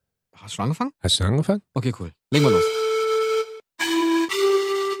Hast du schon angefangen? Hast du schon angefangen? Okay, cool. Legen wir los.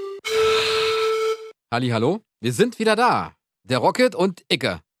 Hallo. Wir sind wieder da. Der Rocket und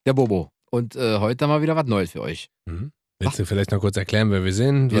Icke, der Bobo. Und heute haben wir wieder was Neues für euch. Willst du vielleicht noch kurz erklären, wer wir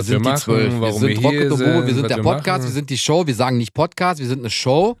sind, was wir sind machen, die 12. warum wir wir sind hier Rocket und sind, Bobo, wir sind was der wir Podcast, machen? wir sind die Show, wir sagen nicht Podcast, wir sind eine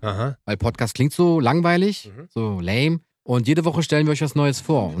Show, Aha. weil Podcast klingt so langweilig, so lame. Und jede Woche stellen wir euch was Neues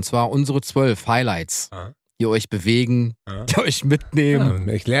vor. Und zwar unsere 12 Highlights, die euch bewegen, die euch mitnehmen.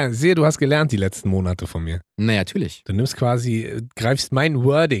 Ja, ich sehe, du hast gelernt die letzten Monate von mir. Naja, natürlich. Du nimmst quasi, greifst mein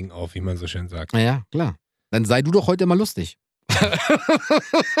Wording auf, wie man so schön sagt. Naja, klar. Dann sei du doch heute mal lustig. Na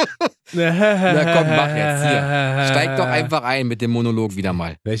komm, mach jetzt hier. Steig doch einfach ein mit dem Monolog wieder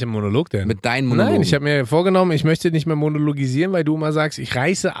mal. Welcher Monolog denn? Mit deinen Monologen. Nein, ich habe mir vorgenommen, ich möchte nicht mehr monologisieren, weil du immer sagst, ich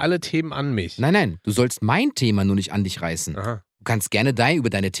reiße alle Themen an mich. Nein, du sollst mein Thema nur nicht an dich reißen. Aha. Du kannst gerne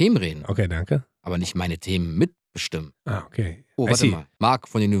über deine Themen reden, Okay, danke. aber nicht meine Themen mitbestimmen. Okay. Oh, warte mal. Marc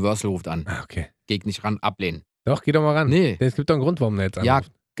von Universal ruft an. Okay. Geht nicht ran, ablehnen. Doch, geh doch mal ran. Nee. Es gibt doch einen Grund, warum der jetzt anruft. Ja,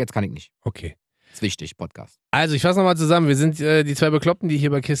 jetzt kann ich nicht. Okay. Ist wichtig, Podcast. Also, ich fasse nochmal zusammen. Wir sind die zwei Bekloppten, die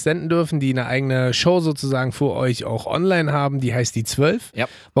hier bei KISS senden dürfen, die eine eigene Show sozusagen für euch auch online haben. Die heißt die 12. Ja.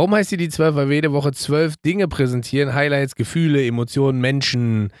 Warum heißt die 12? Weil wir jede Woche 12 Dinge präsentieren. Highlights, Gefühle, Emotionen,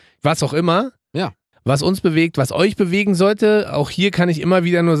 Menschen, was auch immer. Ja. Was uns bewegt, was euch bewegen sollte. Auch hier kann ich immer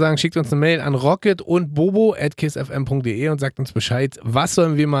wieder nur sagen, schickt uns eine Mail an rocket und bobo@kissfm.de und sagt uns Bescheid, was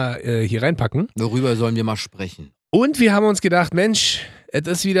sollen wir mal hier reinpacken. Worüber sollen wir mal sprechen? Und wir haben uns gedacht, Mensch, es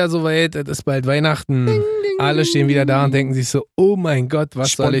ist wieder soweit, es ist bald Weihnachten. Ding, ding, Alle stehen wieder da und denken sich so, oh mein Gott,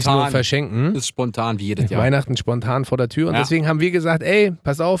 was soll ich nur verschenken? Das ist spontan wie jedes Jahr. Weihnachten spontan vor der Tür. Und deswegen haben wir gesagt, ey,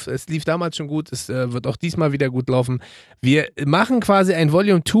 pass auf, es lief damals schon gut, es wird auch diesmal wieder gut laufen. Wir machen quasi ein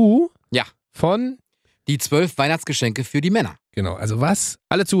Volume 2 von... Die 12 Weihnachtsgeschenke für die Männer. Genau, also was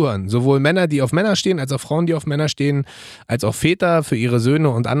alle zuhören, sowohl Männer, die auf Männer stehen, als auch Frauen, die auf Männer stehen, als auch Väter für ihre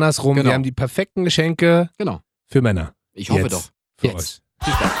Söhne und andersrum. Genau. Wir haben die perfekten Geschenke für Männer. Ich hoffe Jetzt. doch. Für Jetzt.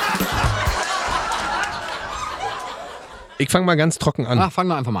 euch. Ich fange mal ganz trocken an. Fang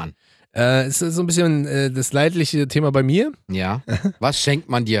doch einfach mal an. Es ist so ein bisschen das leidliche Thema bei mir. Ja. Was schenkt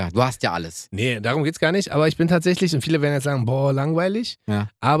man dir? Du hast ja alles. Nee, darum geht's gar nicht. Aber ich bin tatsächlich, und viele werden jetzt sagen, boah, langweilig. Ja.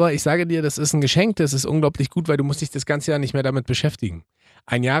 Aber ich sage dir, das ist ein Geschenk, das ist unglaublich gut, weil du musst dich das ganze Jahr nicht mehr damit beschäftigen.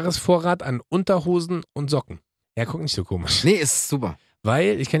 Ein Jahresvorrat an Unterhosen und Socken. Ja, guck nicht so komisch. Nee, ist super.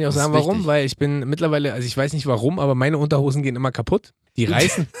 Weil, ich kann dir auch sagen, warum, wichtig. weil ich bin mittlerweile, also ich weiß nicht warum, aber meine Unterhosen gehen immer kaputt. Die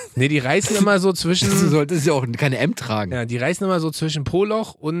reißen, die reißen immer so zwischen... Du solltest ja auch keine M tragen. Ja, die reißen immer so zwischen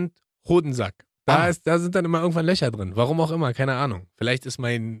Poloch und Hodensack. Da sind dann immer irgendwann Löcher drin. Warum auch immer, keine Ahnung. Vielleicht ist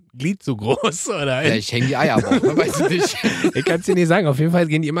mein Glied so groß oder... Ja, ich hänge die Eier auf, man weiß es nicht. Ich kann es dir nicht sagen. Auf jeden Fall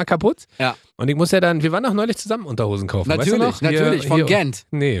gehen die immer kaputt. Ja. Und ich muss ja dann... Wir waren auch neulich zusammen Unterhosen kaufen. Natürlich, weißt du noch? natürlich. Von Gent.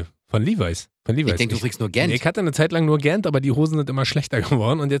 Nee, von Levi's. Ich denke, du kriegst nur Gent. Ich hatte eine Zeit lang nur Gent, aber die Hosen sind immer schlechter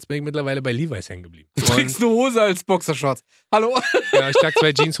geworden und jetzt bin ich mittlerweile bei Levi's hängen geblieben. Du trägst eine Hose als Boxershorts. Hallo? Ja, ich trage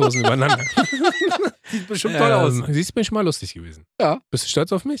 2 Jeanshosen übereinander. Sieht bestimmt toll aus. Siehst bin schon mal lustig gewesen. Ja. Bist du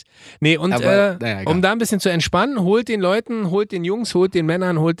stolz auf mich? Nee, und Aber, um da ein bisschen zu entspannen, holt den Leuten, holt den Jungs, holt den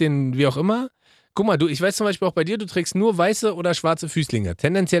Männern, holt den wie auch immer. Guck mal, ich weiß zum Beispiel auch bei dir, du trägst nur weiße oder schwarze Füßlinge.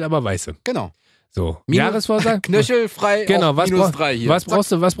 Tendenziell aber weiße. Genau. So, Jahresvorrat? Knöchelfrei genau, auf -3 hier. Was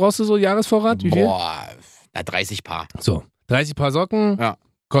brauchst du so, Jahresvorrat? Wie viel? Boah, 30 Paar. So, 30 Paar Socken, Ja.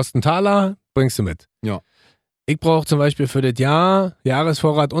 kosten Taler, bringst du mit. Ja. Ich brauche zum Beispiel für das Jahr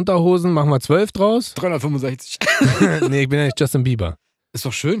Jahresvorrat Unterhosen, machen wir 12 draus. 365. Nee, ich bin ja nicht Justin Bieber. Ist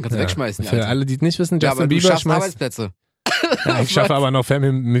doch schön, kannst du wegschmeißen. Für Alter. alle, die es nicht wissen, Ja, Justin aber du Bieber schaffst schmeißt... Arbeitsplätze. Ja, ich schaffe aber noch viel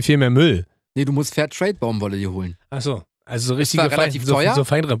mehr Müll. Nee, du musst Fairtrade Baumwolle dir holen. Achso, also so Ist richtige zwar relativ teuer. so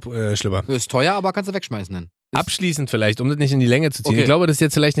Feinripp-Schlipper. Das ist teuer, aber kannst du wegschmeißen dann. Abschließend vielleicht, um das nicht in die Länge zu ziehen. Okay. Ich glaube, das ist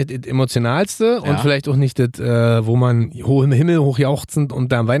jetzt vielleicht nicht das Emotionalste und Ja. vielleicht auch nicht das, wo man im Himmel hochjauchzend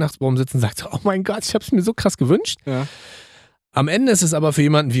und da am Weihnachtsbaum sitzt und sagt, so, oh mein Gott, ich habe es mir so krass gewünscht. Ja. Am Ende ist es aber für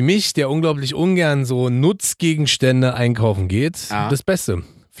jemanden wie mich, der unglaublich ungern so Nutzgegenstände einkaufen geht, das Beste.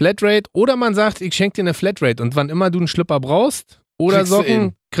 Flatrate oder man sagt, ich schenke dir eine Flatrate und wann immer du einen Schlipper brauchst oder Kriegst du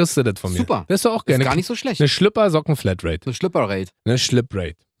Socken, kriegst du das von mir. Super. Das ist doch auch gerne. Ist gar nicht so schlecht. Eine Schlipper-Socken-Flatrate. Eine Schlipperrate. Eine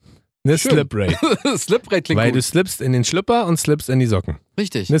Sliprate. Eine Schön. Sliprate. Sliprate klingt Weil gut. du slippst in den Schlipper und slippst in die Socken.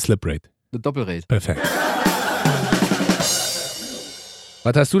 Richtig. Eine Sliprate. Eine Doppelrate. Perfekt.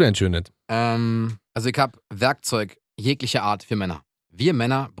 Was hast du denn Schönes? Also ich habe Werkzeug jeglicher Art für Männer. Wir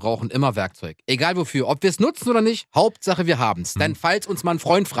Männer brauchen immer Werkzeug. Egal wofür. Ob wir es nutzen oder nicht, Hauptsache wir haben es. Denn falls uns mal ein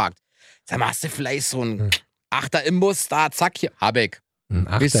Freund fragt, sag mal, hast du vielleicht so einen 8er Imbus da, zack, hier, hab ich. Ein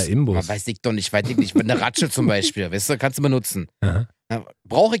 8er Imbus. Weiß ich doch nicht, eine Ratsche zum Beispiel, weißt du, kannst du benutzen. Aha. Ja,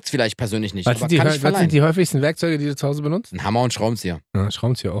 brauche ich es vielleicht persönlich nicht, Was aber sind, kann ich was verleihen. sind die häufigsten Werkzeuge, die du zu Hause benutzt? Ein Hammer und Schraubenzieher. Ja,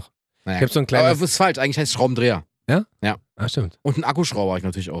 Schraubenzieher auch. Naja. Ich hab so ein Aber kleines... das ist falsch, eigentlich heißt es Schraubendreher. Ja? Ja. Ah, stimmt. Und einen Akkuschrauber habe ich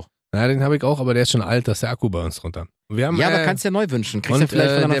natürlich auch. Ja, den habe ich auch, aber der ist schon alt, da ist der Akku bei uns drunter. Wir haben, aber kannst ja neu wünschen. Kriegst du ja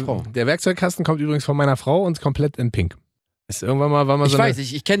vielleicht von deiner Frau. Der Werkzeugkasten kommt übrigens von meiner Frau und ist komplett in pink. Ist irgendwann mal, war mal ich so weiß,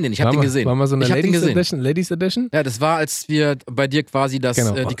 ich kenne den, ich habe den gesehen. War mal so eine Ladies Edition? Ja, das war, als wir bei dir quasi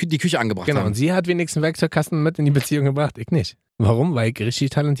die Küche angebracht haben. Genau, und sie hat wenigstens einen Werkzeugkasten mit in die Beziehung gebracht, ich nicht. Warum? Weil ich richtig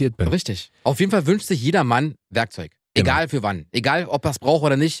talentiert bin. Richtig. Auf jeden Fall wünscht sich jeder Mann Werkzeug. Egal für wann. Egal, ob er es braucht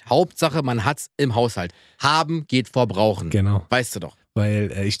oder nicht. Hauptsache, man hat's im Haushalt. Haben geht vor brauchen. Genau. Weißt du doch.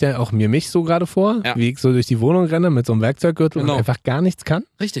 Weil ich stelle auch mich so gerade vor, wie ich so durch die Wohnung renne mit so einem Werkzeuggürtel und einfach gar nichts kann.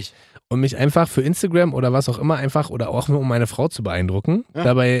 Richtig. Und mich einfach für Instagram oder was auch immer oder auch nur um meine Frau zu beeindrucken,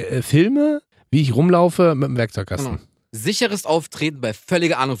 dabei filme, wie ich rumlaufe mit dem Werkzeugkasten. Genau. Sicheres Auftreten bei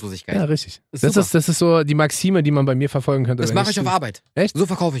völliger Ahnungslosigkeit. Ja, richtig. Das ist so die Maxime, die man bei mir verfolgen könnte. Das mache ich auf Arbeit. Echt? So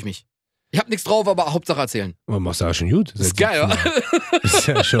verkaufe ich mich. Ich habe nichts drauf, aber Hauptsache erzählen. Aber machst du ja schon gut. Das ist geil, oder? Das ist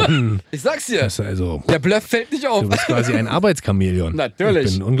ja schon... Ich sag's dir. Also, der Bluff fällt nicht auf. Du bist quasi ein Arbeitschamäleon. Natürlich.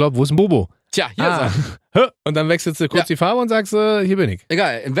 Ich bin unglaublich. Wo ist ein Bobo? Tja, hier ist er. Und dann wechselst du kurz die Farbe und sagst, hier bin ich.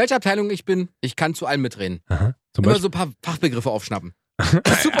 Egal, in welcher Abteilung ich bin, ich kann zu allem mitreden. Aha. Immer so ein paar Fachbegriffe aufschnappen.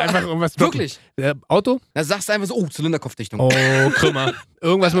 Super. Einfach irgendwas. Wirklich. Auto? Da sagst du einfach so, Zylinderkopfdichtung. Oh, Krümmer.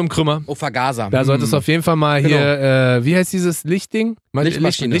 Irgendwas mit dem Krümmer. Oh, Vergaser. Da solltest du auf jeden Fall mal hier, wie heißt dieses Lichtding?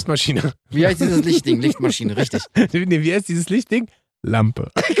 Lichtmaschine. Lichtmaschine. Wie heißt dieses Lichtding? Lichtmaschine, richtig. Nee, wie heißt dieses Lichtding? Lampe.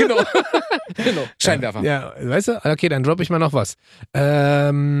 Genau. Scheinwerfer. Ja, weißt du? Okay, dann droppe ich mal noch was.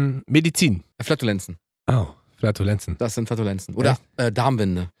 Medizin. Flatulenzen. Oh, Flatulenzen. Das sind Flatulenzen. Oder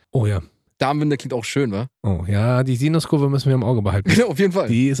Darmwinde. Oh ja. Darmwinde klingt auch schön, wa? Oh ja, die Sinuskurve müssen wir im Auge behalten. Genau, auf jeden Fall.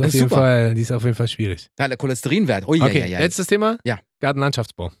 Die ist auf jeden Fall schwierig. Ja, der Cholesterinwert. Oh, okay, letztes Thema? Ja.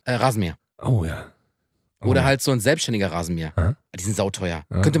 Gartenlandschaftsbau. Rasenmäher. Oh ja. Oder halt so ein selbstständiger Rasenmäher. Die sind sauteuer.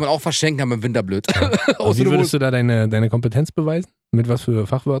 Könnte man auch verschenken, aber im Winter blöd. Wie würdest du da deine Kompetenz beweisen? Mit was für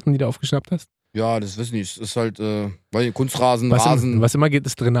Fachwörtern, die du aufgeschnappt hast? Ja, das wissen ich. Es ist halt Kunstrasen, Rasen. Was immer geht,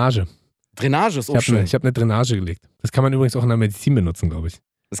 ist Drainage. Drainage ist auch schön. Ich habe eine Drainage gelegt. Das kann man übrigens auch in der Medizin benutzen, glaube ich.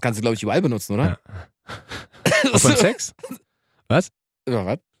 Das kannst du, glaube ich, überall benutzen, oder? Ja. Auch beim Sex? Was?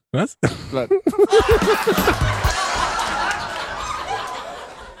 Ja, was?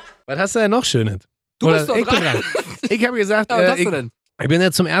 Was hast du denn noch Schönes? Du bist doch dran. Ich habe gesagt, was hast du denn? Ich bin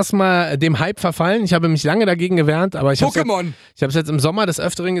jetzt zum ersten Mal dem Hype verfallen. Ich habe mich lange dagegen gewehrt, aber ich habe es jetzt im Sommer des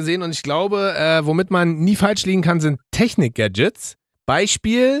Öfteren gesehen und ich glaube, womit man nie falsch liegen kann, sind Technik-Gadgets.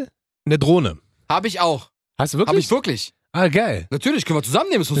 Beispiel, eine Drohne. Habe ich auch. Hast du wirklich? Habe ich wirklich. Ah, geil. Natürlich, können wir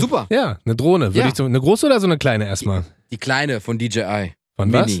zusammennehmen, ist doch super. Ja, eine Drohne. Eine große oder so eine kleine erstmal? Die kleine von DJI. Von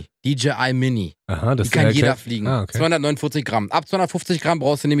Mini. was? DJI Mini. Aha, das die kann jeder fliegen. Ah, okay. 249 Gramm. Ab 250 Gramm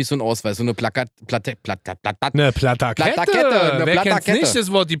brauchst du nämlich so einen Ausweis, so eine Plattakette. Eine Plattakette. Wer kennt's nicht,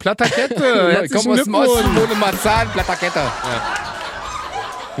 das Wort, die Plattakette. Herzlichen Glückwunsch. Glückwunsch. Marzahn, Plattakette. Ja.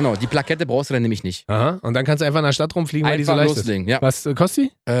 Genau, die Plakette brauchst du dann nämlich nicht. Aha, und dann kannst du einfach in der Stadt rumfliegen, weil die so leicht loslegen, ist. Ja. Was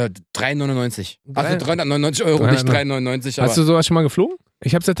kostet die? 3,99. Also 399 Euro, nicht 3,99. Hast du sowas schon mal geflogen?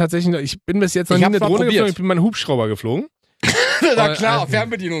 Ich hab's ja tatsächlich, ich bin bis jetzt noch nie eine Drohne geflogen, ich bin mal einen Hubschrauber geflogen. Na klar, auf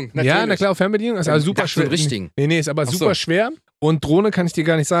Fernbedienung. Natürlich. Ja, na klar, auf Fernbedienung. Ist also super schwer. Nee, ist aber super schwer. Und Drohne kann ich dir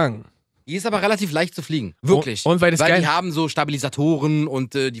gar nicht sagen. Die ist aber relativ leicht zu fliegen. Wirklich. Und weil die haben so Stabilisatoren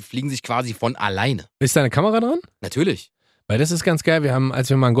und die fliegen sich quasi von alleine. Ist da eine Kamera dran? Natürlich. Weil das ist ganz geil. Als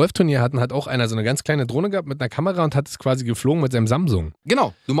wir mal ein Golfturnier hatten, hat auch einer so eine ganz kleine Drohne gehabt mit einer Kamera und hat es quasi geflogen mit seinem Samsung.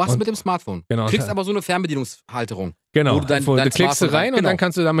 Genau, du machst es mit dem Smartphone. Genau. Kriegst aber so eine Fernbedienungshalterung. Genau, du klickst du rein und dann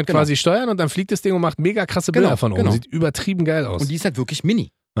kannst du damit quasi steuern und dann fliegt das Ding und macht mega krasse Bilder von oben. Sieht übertrieben geil aus. Und die ist halt wirklich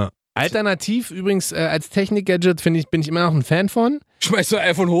mini. Ja. Alternativ übrigens als Technik-Gadget bin ich immer noch ein Fan von. Schmeißt du ein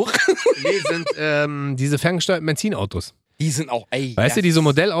iPhone hoch? Nee, sind diese ferngesteuerten Benzinautos. Die sind auch, weißt du, diese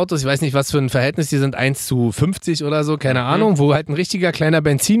Modellautos, ich weiß nicht, was für ein Verhältnis, die sind 1:50 oder so, keine Ahnung, wo halt ein richtiger kleiner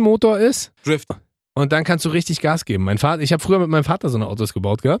Benzinmotor ist. Drift. Und dann kannst du richtig Gas geben. Ich habe früher mit meinem Vater so eine Autos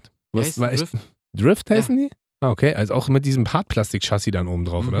gebaut gehabt. Drift heißen die? Ah, okay, also auch mit diesem Hartplastik-Chassis dann oben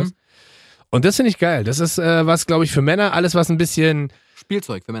drauf, oder was? Und das finde ich geil. Das ist was, glaube ich, für Männer, alles was ein bisschen...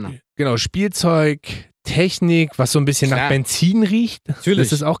 Spielzeug für Männer. Genau, Spielzeug, Technik, was so ein bisschen nach Benzin riecht. Natürlich.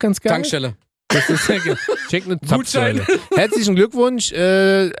 Das ist auch ganz geil. Tankstelle. Das ist check eine Zapfsäule. Herzlichen Glückwunsch,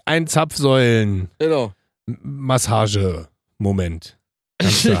 ein Zapfsäulen. Genau. Massage-Moment.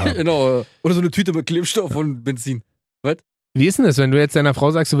 Genau. Oder so eine Tüte mit Klebstoff und Benzin. Was? Wie ist denn das, wenn du jetzt deiner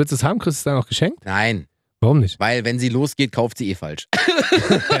Frau sagst, du willst es haben, kriegst du es dann auch geschenkt? Nein. Warum nicht? Weil, wenn sie losgeht, kauft sie falsch.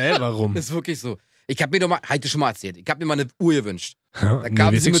 Hä, warum? Das ist wirklich so. Ich habe mir doch mal, heute schon mal erzählt, ich habe mir mal eine Uhr gewünscht. Ja, da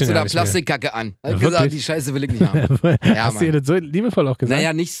kam sie mit so einer Plastikkacke an. Da hab ich gesagt, die Scheiße will ich nicht haben. Hast du ihr das so liebevoll auch gesagt?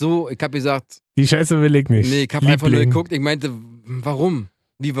 Naja, nicht so. Ich habe gesagt... Die Scheiße will ich nicht. Nee, ich habe einfach nur geguckt. Ich meinte, warum?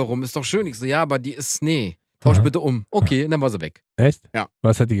 Wie, warum? Ist doch schön. Ich so, ja, aber die ist... Nee, tausch bitte um. Okay, und dann war sie weg. Echt? Ja.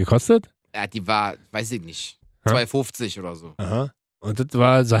 Was hat die gekostet? Ja, die war, weiß ich nicht. 2,50 oder so. Aha. Und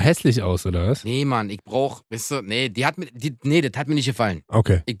das sah hässlich aus, oder was? Nee, Mann, ich brauch, weißt du, das hat mir nicht gefallen.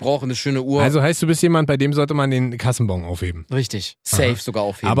 Okay. Ich brauche eine schöne Uhr. Also heißt, du bist jemand, bei dem sollte man den Kassenbon aufheben. Richtig. Safe sogar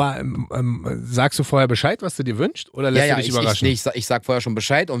aufheben. Aber sagst du vorher Bescheid, was du dir wünschst? Oder lässt du dich überraschen? Ich sag vorher schon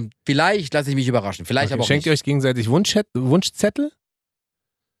Bescheid und vielleicht lasse ich mich überraschen. Vielleicht aber auch Schenkt ihr euch gegenseitig Wunschzettel?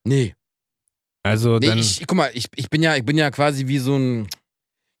 Nee. Also dann... Guck mal, ich bin ja quasi wie so ein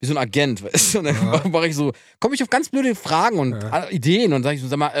Agent, weißt du? Und dann komme ich auf ganz blöde Fragen und Ideen und sage ich so,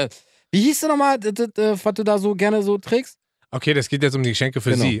 sag mal, wie hieß du nochmal, was du da so gerne so trägst? Okay, das geht jetzt um die Geschenke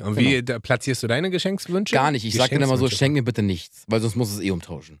für sie. Und wie platzierst du deine Geschenkswünsche? Gar nicht. Ich sage dann immer so, schenk mir bitte nichts, weil sonst muss es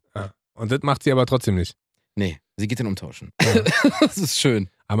umtauschen. Ja. Und das macht sie aber trotzdem nicht? Nee, sie geht dann umtauschen. Das ist schön.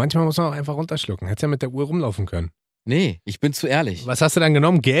 Aber manchmal muss man auch einfach runterschlucken. Hättest ja mit der Uhr rumlaufen können. Nee, ich bin zu ehrlich. Was hast du dann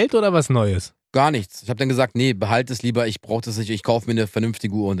genommen? Geld oder was Neues? Gar nichts. Ich habe dann gesagt, nee, behalte es lieber, ich brauche das nicht, ich kaufe mir eine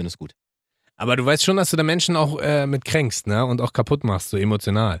vernünftige Uhr und dann ist gut. Aber du weißt schon, dass du da Menschen auch mit kränkst, ne? Und auch kaputt machst, so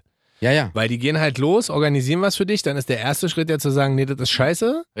emotional. Ja. Weil die gehen halt los, organisieren was für dich, dann ist der erste Schritt ja zu sagen, nee, das ist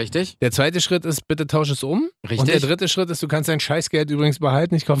scheiße. Richtig. Der zweite Schritt ist, bitte tausch es um. Richtig. Und der dritte Schritt ist, du kannst dein Scheißgeld übrigens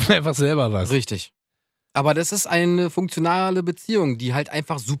behalten, ich kaufe mir einfach selber was. Richtig. Aber das ist eine funktionale Beziehung, die halt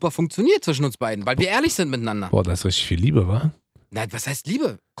einfach super funktioniert zwischen uns beiden, weil wir ehrlich sind miteinander. Boah, da ist richtig viel Liebe, wa? Nein, was heißt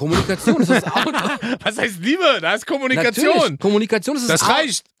Liebe? Kommunikation ist das A und O. Was heißt Liebe? Da ist Kommunikation. Natürlich. Kommunikation ist das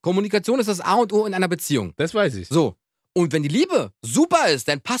reicht. Kommunikation ist das A und O in einer Beziehung. Das weiß ich. So. Und wenn die Liebe super ist,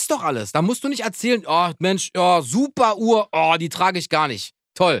 dann passt doch alles. Da musst du nicht erzählen, oh Mensch, oh, super Uhr, oh, die trage ich gar nicht.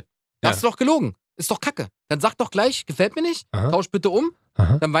 Toll. Das ist doch gelogen. Ist doch Kacke. Dann sag doch gleich, gefällt mir nicht, tausch bitte um.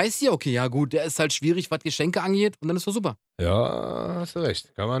 Aha. Dann weiß sie, okay, ja gut, der ist halt schwierig, was Geschenke angeht und dann ist doch super. Ja, hast du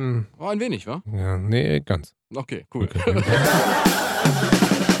recht. Kann man... Oh, ein wenig, wa? Ja, nee, ganz. Okay, cool. Okay.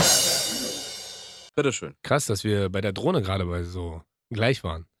 Bitteschön. Krass, dass wir bei der Drohne gerade so gleich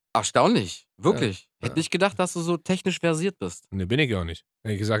waren. Erstaunlich, wirklich. Hätte nicht gedacht, dass du so technisch versiert bist. Ne, bin ich ja auch nicht.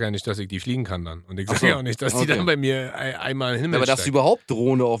 Ich sage ja nicht, dass ich die fliegen kann dann. Und ich sage ja auch nicht, dass die dann bei mir einmal hin. Aber dass du überhaupt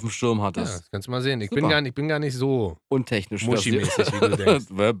Drohne auf dem Schirm hattest. Ja, das kannst du mal sehen. Ich bin gar nicht so untechnisch muschimäßig, wie du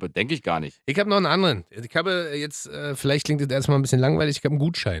denkst. Denke ich gar nicht. Ich habe noch einen anderen. Ich habe jetzt, vielleicht klingt das erstmal ein bisschen langweilig, ich habe einen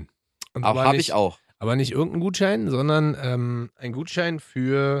Gutschein. Aber habe ich auch. Aber nicht irgendeinen Gutschein, sondern ein Gutschein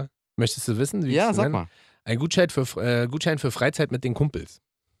für, möchtest du wissen? Wie ja, sag mal. Ein Gutschein für Freizeit mit den Kumpels.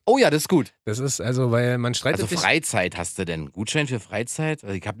 Oh ja, das ist gut. Das ist also, weil man streitet sich... Also Freizeit hast du denn? Gutschein für Freizeit?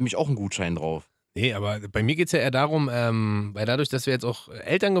 Also ich habe nämlich auch einen Gutschein drauf. Nee, aber bei mir geht es ja eher darum, weil dadurch, dass wir jetzt auch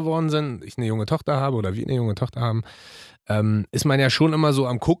Eltern geworden sind, ich eine junge Tochter habe oder wir eine junge Tochter haben, ist man ja schon immer so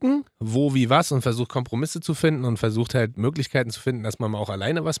am Gucken, wo, wie, was und versucht Kompromisse zu finden und versucht halt Möglichkeiten zu finden, dass man mal auch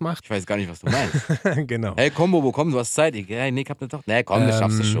alleine was macht. Ich weiß gar nicht, was du meinst. Genau. Hey, komm, Bobo, komm, du hast Zeit. Nee, ich hab eine Tochter. Nee, komm, das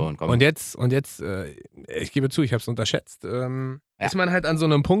schaffst du schon. Komm. Und jetzt, ich gebe zu, ich habe es unterschätzt, ist man halt an so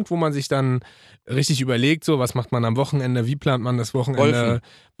einem Punkt, wo man sich dann richtig überlegt, so, was macht man am Wochenende, wie plant man das Wochenende, Golfen.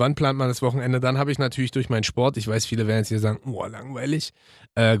 Wann plant man das Wochenende, dann habe ich natürlich durch meinen Sport, ich weiß, viele werden jetzt hier sagen, oh, langweilig,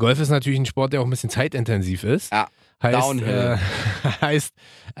 Golf ist natürlich ein Sport, der auch ein bisschen zeitintensiv ist. Ja. Heißt,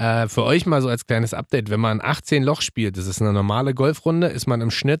 für euch mal so als kleines Update, wenn man 18 Loch spielt, das ist eine normale Golfrunde, ist man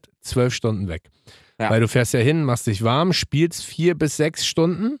im Schnitt 12 Stunden weg. Ja. Weil du fährst ja hin, machst dich warm, spielst 4 bis 6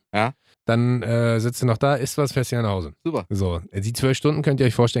 Stunden, dann sitzt du noch da, isst was, fährst ja nach Hause. Super. So, die 12 Stunden könnt ihr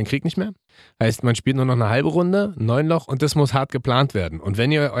euch vorstellen, kriegt nicht mehr. Heißt, man spielt nur noch eine halbe Runde, 9 Loch und das muss hart geplant werden. Und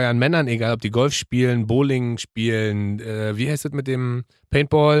wenn ihr euren Männern, egal ob die Golf spielen, Bowling spielen, wie heißt das mit dem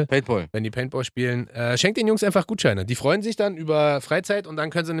Paintball? Wenn die Paintball spielen, schenkt den Jungs einfach Gutscheine. Die freuen sich dann über Freizeit und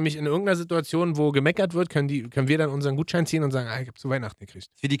dann können sie nämlich in irgendeiner Situation, wo gemeckert wird, können wir dann unseren Gutschein ziehen und sagen, ich habe zu Weihnachten gekriegt.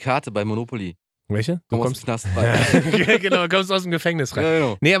 Wie die Karte bei Monopoly. Welche? Du kommst aus dem Knast rein. Genau, du kommst aus dem Gefängnis rein. Ja,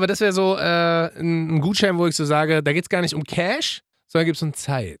 genau. Nee, aber das wäre so ein Gutschein, wo ich so sage, da geht es gar nicht um Cash, sondern gibt es um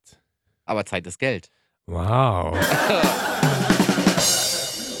Zeit. Aber Zeit ist Geld. Wow.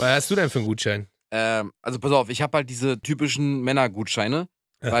 Was hast du denn für einen Gutschein? Also pass auf, ich habe halt diese typischen Männergutscheine,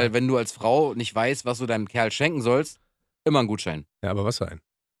 weil wenn du als Frau nicht weißt, was du deinem Kerl schenken sollst, immer ein Gutschein. Ja, aber was für ein?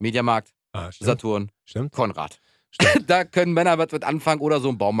 Mediamarkt, Saturn, stimmt. Konrad. Da können Männer was mit anfangen oder so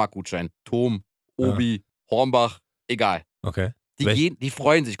ein Baumarktgutschein. Tom, Obi, Hornbach, egal. Okay. Die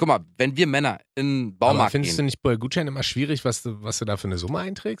freuen sich. Guck mal, wenn wir Männer in den Baumarkt findest du nicht bei Gutschein immer schwierig, was du da für eine Summe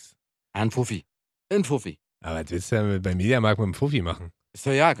einträgst? Ein Fuffi. Aber was willst du ja beim Mediamarkt mit dem Fuffi machen? Ist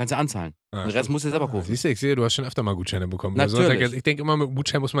doch ja, kannst du anzahlen. Den Rest musst du dir selber kaufen. Siehst du, ich sehe, du hast schon öfter mal Gutscheine bekommen. Natürlich. Also, ich denke immer, mit dem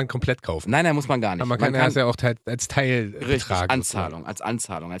Gutschein muss man komplett kaufen. Nein, muss man gar nicht. Aber man kann das ja auch als Teilbetrag. Als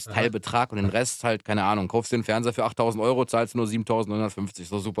Teilbetrag und den Rest halt, keine Ahnung, kaufst den Fernseher für 8.000 Euro, zahlst nur 7.950,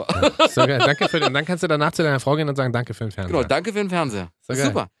 so super. Ja, so geil. Dann kannst du danach zu deiner Frau gehen und sagen, danke für den Fernseher. Genau, danke für den Fernseher. So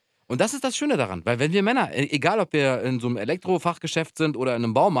super. Und das ist das Schöne daran, weil wenn wir Männer, egal ob wir in so einem Elektrofachgeschäft sind oder in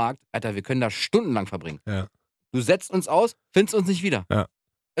einem Baumarkt, Alter, wir können da stundenlang verbringen. Ja. Du setzt uns aus, findest uns nicht wieder. Ja.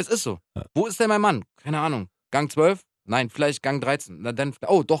 Es ist so. Ja. Wo ist denn mein Mann? Keine Ahnung. Gang 12? Nein, vielleicht Gang 13. Na, dann,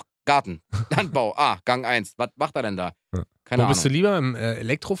 oh, doch, Garten. Dann Bau. Gang 1. Was macht er denn da? Ja. Keine Wo Ahnung. bist du lieber, im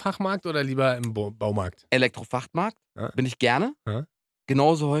Elektrofachmarkt oder lieber im Baumarkt? Elektrofachmarkt bin ich gerne. Ja.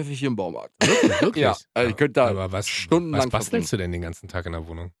 Genauso häufig hier im Baumarkt. Wirklich? Ja, also ich könnte da Aber was stundenlang bastelst du denn den ganzen Tag in der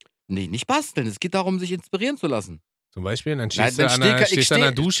Wohnung? Nee, nicht basteln. Es geht darum, sich inspirieren zu lassen. Zum Beispiel, dann Nein, stehst du an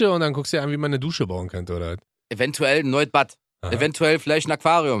der Dusche und dann guckst du dir an, wie man eine Dusche bauen könnte, oder? Eventuell ein neues Bad. Aha. Eventuell vielleicht ein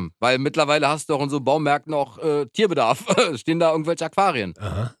Aquarium. Weil mittlerweile hast du auch in so Baumärkten auch Tierbedarf. Stehen da irgendwelche Aquarien.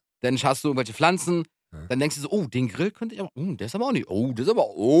 Aha. Dann hast du irgendwelche Pflanzen. Ja. Dann denkst du so, oh, den Grill könnte ich aber, der ist aber auch nicht. Oh, das ist aber,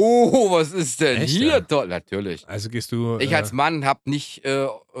 oh, was ist denn Echt, hier ja? toll? Natürlich. Also gehst du. Ich als Mann hab nicht,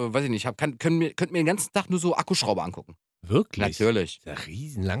 weiß ich nicht, könnt mir den ganzen Tag nur so Akkuschrauber angucken. Wirklich? Natürlich. Ist ja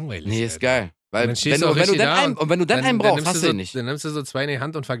riesen langweilig. Nee, ist Alter. geil. Weil Und dann stehst du auch wenn du richtig dann da wenn du dann einen brauchst, hast du so, ihn nicht. Dann nimmst du so zwei in die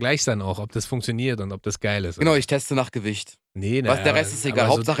Hand und vergleichst dann auch, ob das funktioniert und ob das geil ist. Genau, oder? ich teste nach Gewicht. Nee, Was, der Rest ist egal,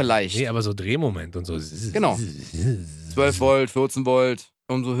 aber Hauptsache leicht. Nee, aber so Drehmoment und so. Genau. 12 Volt, 14 Volt.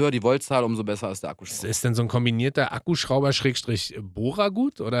 Umso höher die Voltzahl, umso besser ist der Akkuschrauber. Ist denn so ein kombinierter Akkuschrauber-Bohrer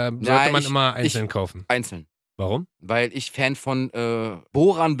gut oder sollte Ja, man immer einzeln kaufen? Einzeln. Warum? Weil ich Fan von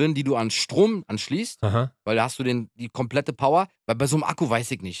Bohrern bin, die du an Strom anschließt. Aha, Weil da hast du die komplette Power. Weil bei so einem Akku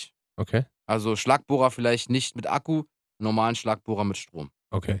weiß ich nicht. okay, Also Schlagbohrer vielleicht nicht mit Akku, normalen Schlagbohrer mit Strom.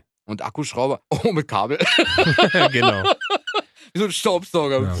 okay. Und Akkuschrauber, mit Kabel. Genau. Wie so ein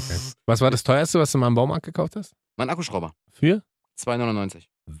Staubsauger. Ja, okay. Was war das teuerste, was du mal im Baumarkt gekauft hast? Mein Akkuschrauber. Für? 2,99.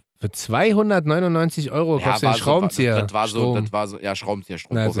 Für 299 € kaufst du den Schraubenzieher. Das war so, ja, Schraubenzieher,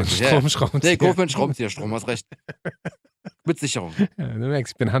 Strom. Na, also Schraubenzieher. Nee, kauf mir einen Schraubenzieher, Strom, hast recht. Mit Sicherung. Ja, du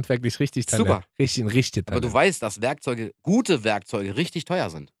merkst, ich bin handwerklich richtig Super. Talent. Richtig Aber Talent. du weißt, dass gute Werkzeuge richtig teuer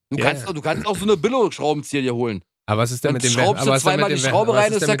sind. Du Ja, kannst auch so eine Billo-Schraubenzieher dir holen. Aber was ist denn Dann mit dem schraubst du zweimal die Schraube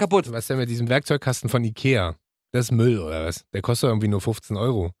rein, ist der kaputt. Was ist denn mit diesem Werkzeugkasten von Ikea? Das ist Müll, oder was? Der kostet irgendwie nur 15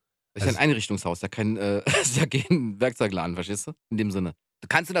 €. Das ist ja ein Einrichtungshaus, das ist ja kein Werkzeugladen, verstehst du? In dem Sinne. Du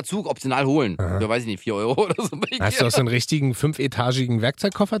kannst ihn dazu optional holen. Aha. Für, weiß ich nicht, 4 € oder so. Hast du auch so einen richtigen 5-etagigen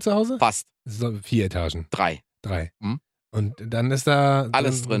Werkzeugkoffer zu Hause? Fast. So 4 Etagen. 3. 3. Hm? Und dann ist da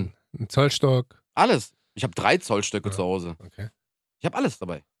Alles drin. Ein Zollstock. Alles. Ich habe 3 Zollstöcke Ja. zu Hause. Okay. Ich habe alles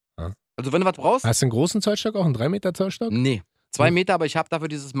dabei. Ja. Also wenn du was brauchst, Hast du einen großen Zollstock, auch einen 3 Meter Zollstock? nee. 2 Meter, aber ich habe dafür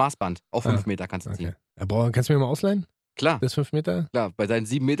dieses Maßband. Auf 5 Meter kannst du ziehen. Okay. Kannst du mir mal ausleihen? Klar, Das 5 Meter? klar. Bei deinen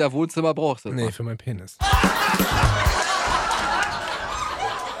 7 Meter Wohnzimmer brauchst du das. Nee, für meinen Penis.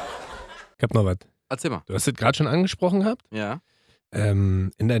 Ich hab noch was. Erzähl mal. Du hast es gerade schon angesprochen gehabt. Ja.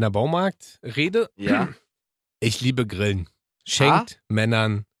 In deiner Baumarktrede. Ja. Ich liebe Grillen. Schenkt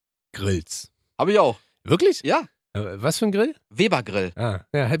Männern Grills. Habe ich auch. Wirklich? Ja. Was für ein Grill? Weber-Grill. Ja,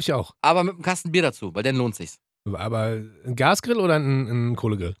 hab ich auch. Aber mit einem Kasten Bier dazu, weil dann lohnt sich's. Aber ein Gasgrill oder ein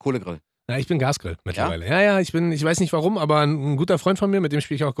Kohlegrill? Kohlegrill. Ja, ich bin Gasgrill mittlerweile. Ja, ich weiß nicht warum, aber ein guter Freund von mir, mit dem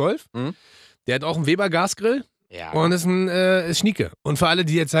spiele ich auch Golf, der hat auch einen Weber Gasgrill Ja. und ist Schnieke. Und für alle,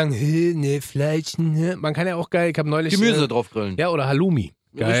 die jetzt sagen, nee, Fleisch, man kann ja auch geil, ich habe neulich... Gemüse drauf grillen. Ja, oder Halloumi.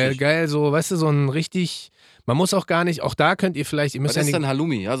 Geil, Richtig. geil, so, weißt du, so ein richtig... Man muss auch gar nicht, auch da könnt ihr vielleicht... Ihr müsst Was ist ja denn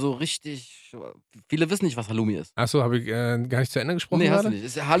Halloumi? Also richtig... Viele wissen nicht, was Halloumi ist. Achso, habe ich gar nicht zu Ende gesprochen Nee, hast gerade? du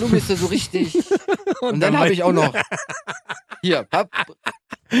nicht. Halloumi ist ja so richtig... Und dann habe ich auch noch... Hier,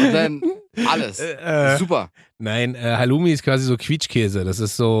 und dann alles. Super. Nein, Halloumi ist quasi so Quietschkäse. Das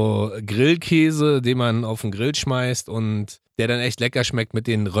ist so Grillkäse, den man auf den Grill schmeißt und der dann echt lecker schmeckt mit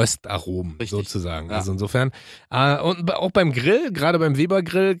den Röstaromen Richtig. sozusagen. Ja. Also insofern. Und auch beim Grill, gerade beim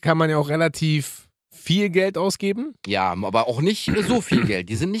Weber-Grill, kann man ja auch relativ viel Geld ausgeben. Ja, aber auch nicht so viel Geld.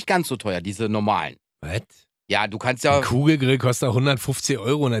 Die sind nicht ganz so teuer, diese normalen. Was? Ja, du kannst ja... Ein Kugelgrill kostet 150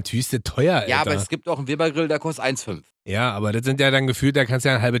 €, natürlich ist der teuer, Alter. Ja, aber es gibt auch einen Weber-Grill, der kostet 1,5. Ja, aber das sind ja dann gefühlt, da kannst du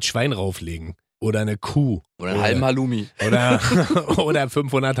ja ein halbes Schwein rauflegen. Oder eine Kuh. Oder einen halben Halloumi. Oder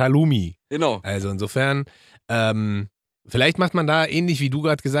 500 Halloumi. Genau. Also insofern, vielleicht macht man da ähnlich, wie du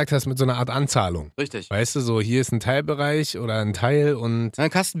gerade gesagt hast, mit so einer Art Anzahlung. Richtig. Weißt du, so hier ist ein Teilbereich oder ein Teil und... Dann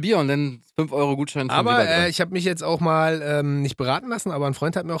Kasten Bier und dann 5 € Gutschein für den Aber Weber-Grill. ich habe mich jetzt auch mal nicht beraten lassen, aber ein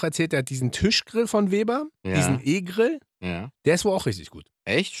Freund hat mir auch erzählt, der hat diesen Tischgrill von Weber, Ja. diesen E-Grill, Ja. der ist wohl auch richtig gut.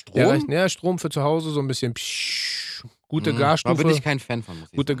 Echt? Strom? Der reicht, ja, Strom für zu Hause, so ein bisschen gute Da Garstufe. bin ich kein Fan von, muss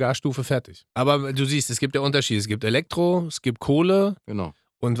ich Gute sagen. Garstufe, fertig. Aber du siehst, es gibt ja Unterschiede. Es gibt Elektro, es gibt Kohle. Genau.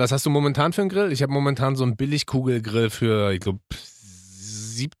 Und was hast du momentan für einen Grill? Ich habe momentan so einen Billigkugelgrill für, ich glaube,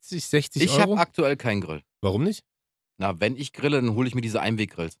 70, 60 Ich habe Euro. aktuell keinen Grill. Warum nicht? Na, wenn ich grille, dann hole ich mir diese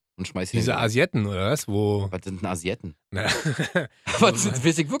Einweggrills und schmeiße Diese Asiaten. Asietten, oder was? Wo. Was sind denn Asiaten? Na, Was sind,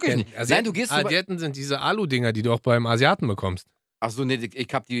 weiß ich wirklich nicht. Nein, du gehst Asietten sind diese Alu-Dinger, die du auch beim Asiaten bekommst. Achso, nee,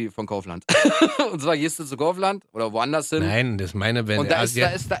 ich hab die von Kaufland. Und zwar gehst du zu Kaufland oder woanders hin. Nein, das meine, wenn und da ist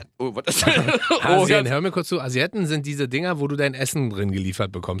da. Oh, was ist das? Hör mir kurz zu. Asiaten sind diese Dinger, wo du dein Essen drin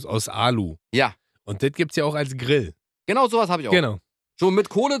geliefert bekommst, aus Alu. Ja. Und das gibt's ja auch als Grill. Genau, sowas habe ich auch. Genau. Schon mit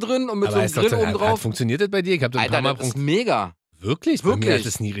Kohle drin und mit aber so einem Grill oben drauf. Funktioniert das bei dir? Ich hab das Alter, ein paar Mal das ist mega. Wirklich? Bei mir hat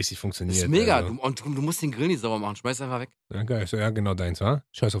das nie richtig funktioniert. Das ist mega. Also. Und du musst den Grill nicht sauber machen. Schmeiß einfach weg. Ja, geil. Ja, genau deins, wa?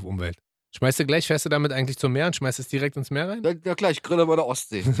 Scheiß auf Umwelt. Schmeißt du gleich, fährst du damit eigentlich zum Meer und schmeißt es direkt ins Meer rein? Ja klar, ich grille bei der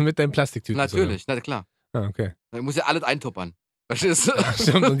Ostsee. Mit deinen Plastiktüten. Natürlich, na klar. Ah, okay. Du musst ja alles eintuppern. Verstehst du? Ja,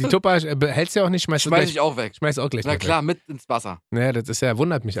 stimmt. Und die Tupper hältst du ja auch nicht, schmeiß ich auch weg. Schmeiß auch gleich Na klar, weg. mit ins Wasser. Naja, das ist ja,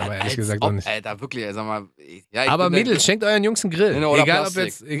 wundert mich aber ehrlich gesagt auch nicht. Alter, wirklich, sag mal. Ja, aber Mädels, schenkt euren Jungs einen Grill. Genau, oder egal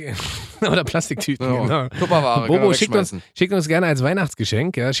Plastik. ob jetzt. Oder Plastiktüten, ja, genau. Tupperware. Bobo, schickt uns gerne als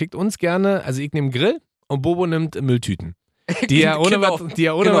Weihnachtsgeschenk. Ja, schickt uns gerne, also ich nehme einen Grill und Bobo nimmt Mülltüten. Die er ohne was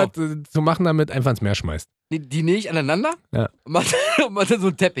zu machen damit einfach ins Meer schmeißt. Die nähe ich aneinander ja. und macht dann so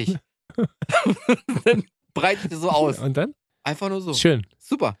einen Teppich. Dann breitet es so aus. Und dann? Einfach nur so. Schön.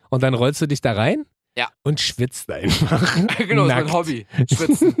 Super. Und dann rollst du dich da rein? Ja. Und schwitzt einfach. Genau, das ist mein Hobby.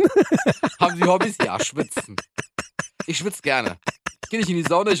 Schwitzen. Haben Sie Hobbys? Ja, schwitzen. Ich schwitze gerne. Ich gehe nicht in die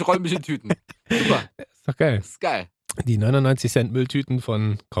Sauna, ich roll mich in Tüten. Super. Ist doch geil. Ist geil. Die 99 Cent Mülltüten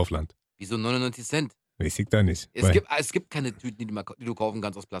von Kaufland. Wieso 99 Cent? Weiß ich da nicht. Es gibt keine Tüten, die du kaufen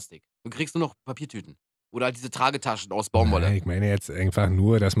kannst aus Plastik. Du kriegst nur noch Papiertüten. Oder halt diese Tragetaschen aus Baumwolle. Nein, ich meine jetzt einfach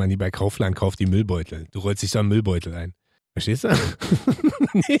nur, dass man die bei Kaufland kauft, die Müllbeutel. Du rollst dich so einen Müllbeutel ein. Verstehst du?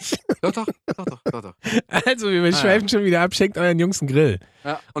 Nicht? Doch. Also, wir schweifen schon wieder ab, schenkt euren Jungs einen Grill.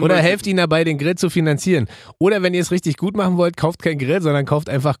 Ja, oder helft ihnen dabei, den Grill zu finanzieren. Oder wenn ihr es richtig gut machen wollt, kauft keinen Grill, sondern kauft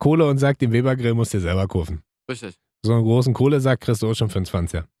einfach Kohle und sagt, den Weber-Grill musst ihr selber kaufen. Richtig. So einen großen Kohlesack kriegst du auch schon für einen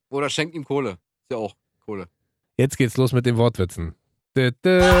 20er. Oder schenkt ihm Kohle. Ist ja auch Kohle. Jetzt geht's los mit den Wortwitzen.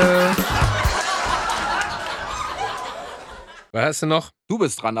 Was hast du noch? Du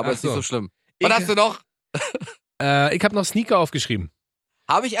bist dran, aber ist nicht so schlimm. Was hast du noch? Ich habe noch Sneaker aufgeschrieben.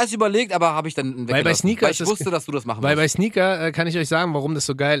 Habe ich erst überlegt, aber habe ich dann weggelassen. Weil bei Sneaker ich wusste, dass du das machen Weil musst. bei Sneaker kann ich euch sagen, warum das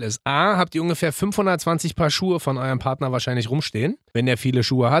so geil ist. A, habt ihr ungefähr 520 Paar Schuhe von eurem Partner wahrscheinlich rumstehen, wenn er viele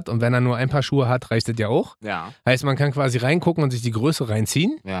Schuhe hat. Und wenn er nur ein paar Schuhe hat, reicht das ja auch. Ja. Heißt, man kann quasi reingucken und sich die Größe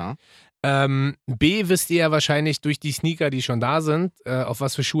reinziehen. Ja. B, wisst ihr ja wahrscheinlich durch die Sneaker, die schon da sind, auf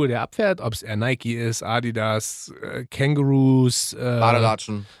was für Schuhe der abfährt. Ob es eher Nike ist, Adidas, Kangaroos,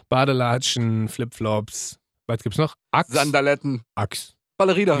 Badelatschen, Flipflops. Was gibt's noch? Axe. Sandaletten. Axe.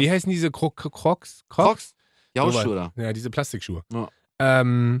 Ballerina. Wie heißen diese Crocs? Die Hausschuhe da. Ja, diese Plastikschuhe. Ja.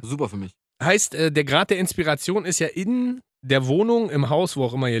 Super für mich. Heißt, der Grad der Inspiration ist ja in der Wohnung, im Haus, wo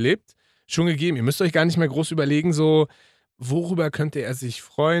auch immer ihr lebt, schon gegeben. Ihr müsst euch gar nicht mehr groß überlegen, so, worüber könnte er sich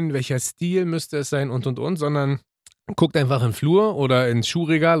freuen, welcher Stil müsste es sein und, sondern guckt einfach in den Flur oder ins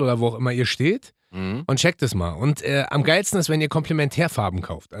Schuhregal oder wo auch immer ihr steht und checkt es mal. Und am geilsten ist, wenn ihr Komplementärfarben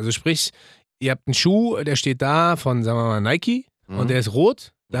kauft. Also sprich, ihr habt einen Schuh, der steht da von, sagen wir mal, Nike und der ist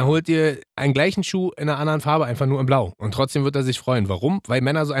rot. Dann holt ihr einen gleichen Schuh in einer anderen Farbe, einfach nur in Blau. Und trotzdem wird er sich freuen. Warum? Weil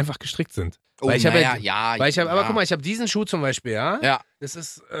Männer so einfach gestrickt sind. Oh, aber guck mal, ich habe diesen Schuh zum Beispiel, ja? Ja. Das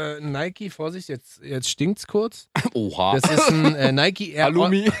ist ein Nike, Vorsicht, jetzt stinkt's kurz. Oha. Das ist ein Nike Air,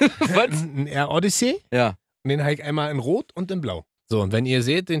 ein Air Odyssey. Ja. Und den habe ich einmal in Rot und in Blau. So, und wenn ihr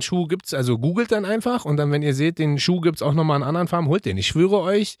seht, den Schuh gibt's, also googelt dann einfach. Und dann, wenn ihr seht, den Schuh gibt's auch nochmal in anderen Farben, holt den. Ich schwöre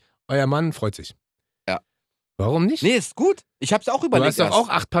euch, euer Mann freut sich. Ja. Warum nicht? Nee, ist gut. Ich hab's auch überlegt. Du hast doch auch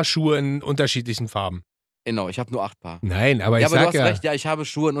 8 Paar Schuhe in unterschiedlichen Farben. Genau, ich habe nur 8 Paar. Nein, aber ich sag ja... aber du hast recht, ja, ich habe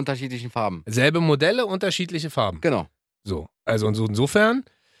Schuhe in unterschiedlichen Farben. Selbe Modelle, unterschiedliche Farben. Genau. So, also insofern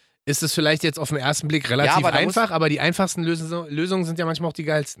ist es vielleicht jetzt auf den ersten Blick relativ einfach, aber die einfachsten Lösungen sind ja manchmal auch die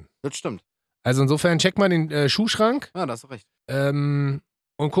geilsten. Das stimmt. Also insofern checkt mal den Schuhschrank. Ja, da hast du recht. Und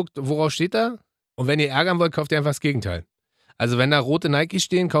guckt, worauf steht da. Und wenn ihr ärgern wollt, kauft ihr einfach das Gegenteil. Also wenn da rote Nikes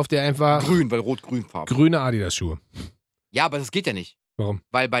stehen, kauft ihr einfach... Grün, weil rot-grün Farbe. Grüne Adidas-Schuhe. Ja, aber das geht ja nicht. Warum?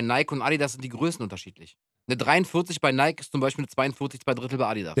 Weil bei Nike und Adidas sind die Größen unterschiedlich. Eine 43 bei Nike ist zum Beispiel eine 42 2 Drittel bei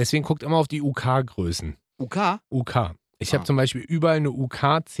Adidas. Deswegen guckt immer auf die UK-Größen. UK? UK. Ich habe zum Beispiel überall eine UK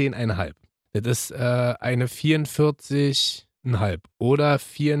 10,5. Das ist eine 44,5 oder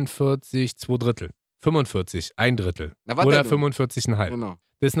 44 2 Drittel. 45, 1 Drittel. Oder 45,5. Genau.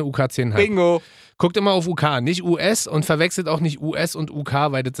 Das ist eine UK 10,5. Bingo. Guckt immer auf UK, nicht US und verwechselt auch nicht US und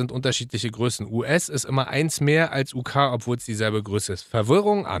UK, weil das sind unterschiedliche Größen. US ist immer 1 mehr als UK, obwohl es dieselbe Größe ist.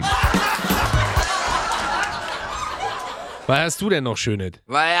 Verwirrung an. Was hast du denn noch Schönes?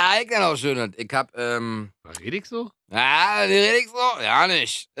 Ich denn noch Schönes? Ich hab, Was rede ich so? Ja, rede ich so? Ja,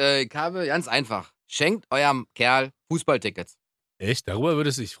 nicht. Ich habe ganz einfach. Schenkt eurem Kerl Fußballtickets. Echt? Darüber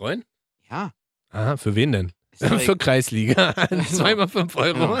würdest du dich freuen? Ja. Aha, für wen denn? Für Kreisliga. 2x5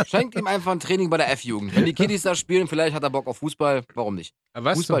 Euro. Genau. Schenkt ihm einfach ein Training bei der F-Jugend. Wenn die Kiddies da spielen, vielleicht hat er Bock auf Fußball, warum nicht?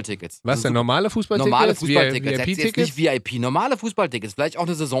 Fußballtickets. Was denn, normale Fußballtickets? Normale Fußballtickets. VIP-Tickets? Nicht VIP, normale Fußballtickets. Vielleicht auch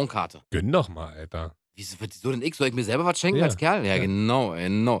eine Saisonkarte. Gönn doch mal, Alter. Wieso denn ich? Soll ich mir selber was schenken Ja. als Kerl? Ja, genau.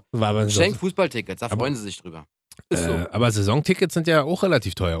 Schenkt Fußballtickets, da freuen sie sich drüber. Ist so. Aber Saisontickets sind ja auch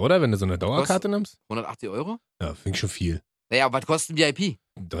relativ teuer, oder? Wenn du so eine Dauerkarte nimmst? 180 Euro? Ja, finde ich schon viel. Naja, was kostet ein VIP?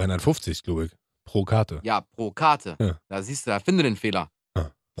 350, glaube ich. Pro Karte. Ja, pro Karte. Ja. Da siehst du, da finde den Fehler.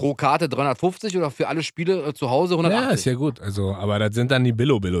 Ja. Pro Karte 350 oder für alle Spiele zu Hause 180? Ja, ist ja gut. Also, aber das sind dann die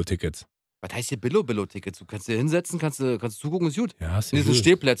Billo-Billo-Tickets. Was heißt hier Billo-Billo-Tickets? Du kannst dir hinsetzen, kannst zugucken, ist gut. Ja, ist ja Nee, so gut.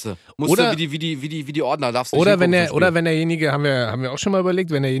 Stehplätze. Musst Oder- du wie die Ordner, darfst du nicht Oder wenn hingucken zum derjenige, haben wir auch schon mal überlegt,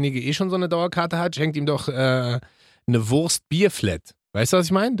 wenn derjenige eh schon so eine Dauerkarte hat, schenkt ihm doch eine Wurst-Bier-Flat. Weißt du, was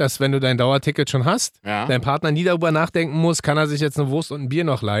ich meine? Dass, wenn du dein Dauerticket schon hast, Spiel. Ja. dein Partner nie darüber nachdenken muss, kann er sich jetzt eine Wurst und ein Bier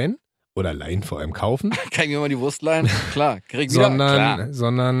noch leihen? Oder leihen, vor allem kaufen. Kann ich mir mal die Wurst leihen? Klar. Krieg wieder? Klar.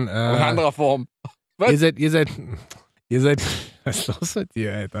 sondern Aber in anderer Form. Was? ihr seid, was ist los mit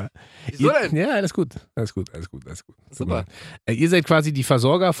dir, Alter? Wieso denn? Ja, alles gut. Super. Ihr seid quasi die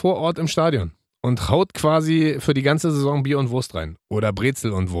Versorger vor Ort im Stadion und haut quasi für die ganze Saison Bier und Wurst rein. Oder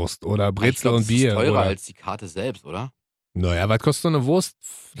Brezel und Wurst. Oder Brezel Ich glaub, und Bier. Das ist teurer oder, als die Karte selbst, oder? naja, was kostet so eine Wurst?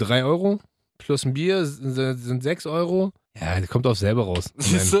 3 Euro? Plus ein Bier sind 6 Euro? Ja, das kommt aufs selbe raus.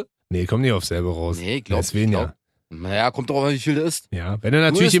 Siehst du? Nee, kommt nicht aufs selbe raus. Nee, ich glaube. Weniger. Naja, kommt drauf an, wie viel das ist. Ja, wenn du Du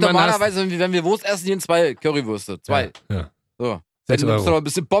natürlich isst jemanden hast. normalerweise, wenn wir Wurst essen, hier 2 Currywürste. 2. Ja. So. 6 Dann nimmst du noch Euro. ein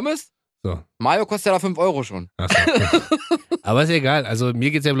bisschen Pommes. So. Mayo kostet ja da 5 Euro schon. Ach so. Aber ist ja egal. Also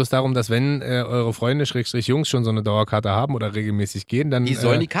mir geht es ja bloß darum, dass wenn eure Freunde, Schrägstrich Jungs, schon so eine Dauerkarte haben oder regelmäßig gehen, dann. Die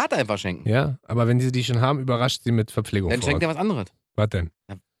sollen die Karte einfach schenken. Ja, aber wenn sie die schon haben, überrascht sie mit Verpflegung. Dann vor schenkt er Ort. was anderes. Was denn?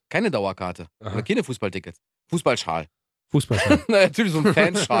 Keine Dauerkarte. Aha. Oder keine Fußballtickets. Fußballschal. Fußballschal. Na, natürlich so ein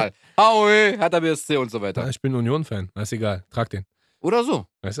Fanschal. Aue, Hertha BSC und so weiter. Ja, ich bin Union-Fan. Ist egal. Trag den. Oder so.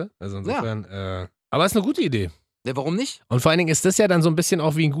 Weißt du? Also insofern. Aber ist eine gute Idee. Ja, warum nicht? Und vor allen Dingen ist das ja dann so ein bisschen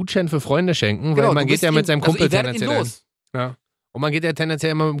auch wie ein Gutschein für Freunde schenken, weil Genau, man du geht bist ja mit ihn- seinem Kumpel also ihr werdet ihn tendenziell. los. Ja. Und man geht ja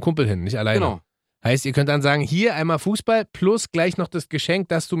tendenziell immer mit dem Kumpel hin, nicht alleine. Genau. Heißt, ihr könnt dann sagen, hier einmal Fußball plus gleich noch das Geschenk,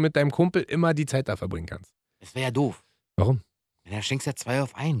 dass du mit deinem Kumpel immer die Zeit da verbringen kannst. Das wäre ja doof. Warum? Da schenkst du ja 2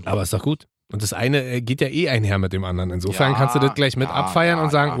 auf einen. Aber ist doch gut. Und das eine geht ja eh einher mit dem anderen. Insofern Ja, kannst du das gleich mit ja, abfeiern ja, und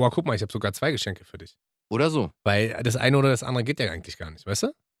sagen, ja. boah, guck mal, ich habe sogar 2 Geschenke für dich. Oder so. Weil das eine oder das andere geht ja eigentlich gar nicht, weißt du?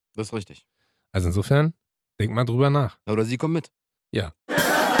 Das ist richtig. Also insofern, denk mal drüber nach. Oder sie kommen mit.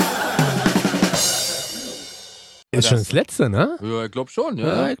 Ist schon das Letzte, ne? Ja, ich glaube schon,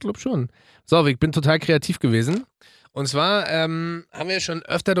 Ja, ich glaube schon. So, ich bin total kreativ gewesen. Und zwar haben wir schon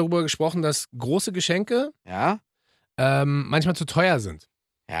öfter darüber gesprochen, dass große Geschenke Ja? manchmal zu teuer sind.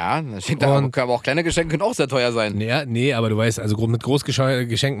 Ja, das schenkt aber auch kleine Geschenke können auch sehr teuer sein. Nee, aber du weißt, also mit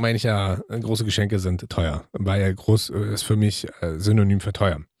Großgeschenken meine ich ja, große Geschenke sind teuer. Weil groß ist für mich Synonym für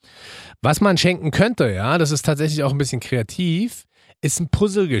teuer. Was man schenken könnte, ja, das ist tatsächlich auch ein bisschen kreativ, ist ein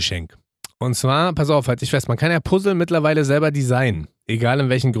Puzzlegeschenk. Und zwar, pass auf, halt dich fest, man kann ja Puzzle mittlerweile selber designen, egal in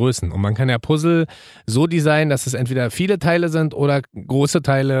welchen Größen. Und man kann ja Puzzle so designen, dass es entweder viele Teile sind oder große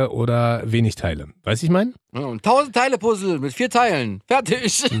Teile oder wenig Teile. Weißt du, ich meine? Ja, und 1000 Teile Puzzle mit 4 Teilen.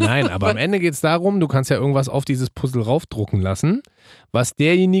 Fertig. Nein, aber am Ende geht es darum, du kannst ja irgendwas auf dieses Puzzle raufdrucken lassen, was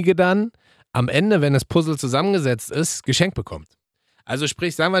derjenige dann am Ende, wenn das Puzzle zusammengesetzt ist, geschenkt bekommt. Also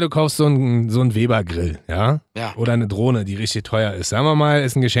sprich, sagen wir, du kaufst so einen Weber-Grill, ja? Ja. Oder eine Drohne, die richtig teuer ist. Sagen wir mal,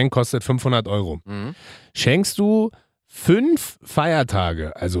 ist ein Geschenk, kostet 500 Euro. Mhm. Schenkst du 5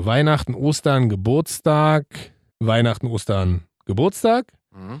 Feiertage, also Weihnachten, Ostern, Geburtstag,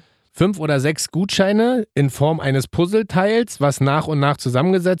 5 oder 6 Gutscheine in Form eines Puzzleteils, was nach und nach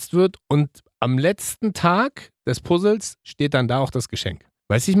zusammengesetzt wird und am letzten Tag des Puzzles steht dann da auch das Geschenk.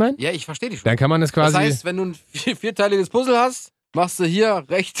 Weißt du, ich meine? Ja, ich verstehe dich schon. Dann kann man es quasi... Das heißt, wenn du ein vierteiliges Puzzle hast, machst du hier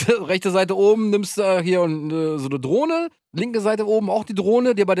rechte Seite oben, nimmst du hier so eine Drohne, linke Seite oben auch die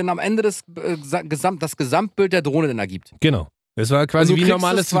Drohne, die aber dann am Ende das Gesamtbild der Drohne dann ergibt. Genau. Das war quasi Und du wie kriegst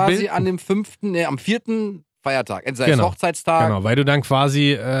normales es quasi Bild. am 4. Feiertag, entweder Genau. Hochzeitstag. Genau, weil du dann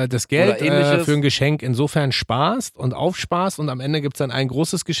quasi das Geld Oder Ähnliches. für ein Geschenk insofern sparst und aufsparst und am Ende gibt es dann ein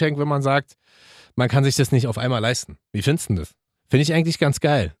großes Geschenk, wenn man sagt, man kann sich das nicht auf einmal leisten. Wie findest du das? Finde ich eigentlich ganz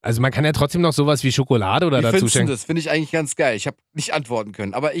geil. Also man kann ja trotzdem noch sowas wie Schokolade oder Wie dazu findest du schenken. das? Finde ich eigentlich ganz geil. Ich habe nicht antworten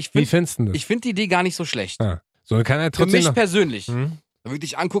können, aber ich Wie finde findest du das? die Idee gar nicht so schlecht. Ja. So kann er Für trotzdem mich noch... persönlich. Hm? Da würde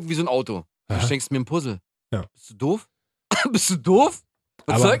ich dich angucken wie so ein Auto. Du Aha. schenkst mir ein Puzzle. Ja. Bist du doof? Bist du doof?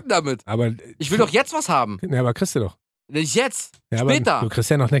 Was Aber- soll ich denn damit? Aber, Ich will doch jetzt was haben. ja, aber kriegst du doch. Nicht jetzt. Ja, Später. Aber du kriegst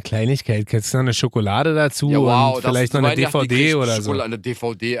ja noch eine Kleinigkeit. Kriegst noch eine Schokolade dazu Ja, wow, und vielleicht noch eine DVD oder so. Eine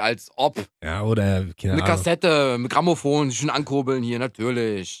DVD, als ob. Ja, oder keine Eine Ahnung. Kassette, mit Grammophon, schön ankurbeln hier,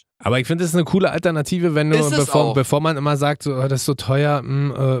 natürlich. Aber ich finde, das ist eine coole Alternative, wenn du, bevor man immer sagt, so, das ist so teuer,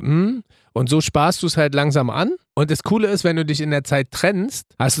 und so sparst du es halt langsam an. Und das Coole ist, wenn du dich in der Zeit trennst,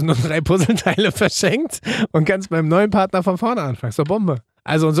 hast du nur 3 Puzzleteile verschenkt und kannst beim neuen Partner von vorne anfangen. So Bombe.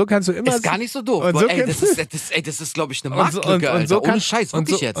 Also und so kannst du immer... Ist gar nicht so doof. Und so das ist, glaube ich, eine Marktlücke, Alter. Ohne Scheiß,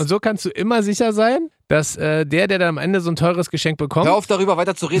 wirklich jetzt. Und so kannst du immer sicher sein, dass der dann am Ende so ein teures Geschenk bekommt... Hör auf, darüber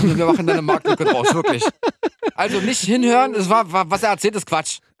weiter zu reden und wir machen deine Marktlücke draus, wirklich. Also nicht hinhören, was er erzählt, ist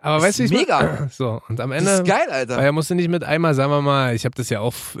Quatsch. Aber weißt du, mega. So, und am Ende... Das ist geil, Alter. Weil er musste nicht mit einmal, sagen wir mal, ich habe das ja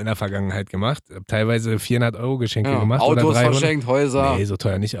auch in der Vergangenheit gemacht, hab teilweise 400-Euro-Geschenke gemacht. Autos oder 300. verschenkt, Häuser. Nee, so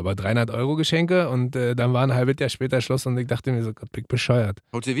teuer nicht, aber 300-Euro-Geschenke und dann war ein halbes Jahr später Schluss und ich dachte mir so, Gott, bin ich bescheuert.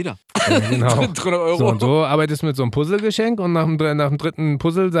 Holt ihr wieder. Ja, genau. 300 Euro. So, und so arbeitest du mit so einem Puzzlegeschenk und nach dem dritten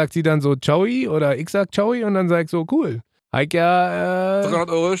Puzzle sagt sie dann so Ciao-i oder ich sag Ciao-i und dann sag ich so, cool. Heik ja...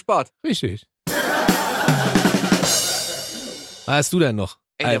 300 Euro gespart. Richtig. Was hast du denn noch?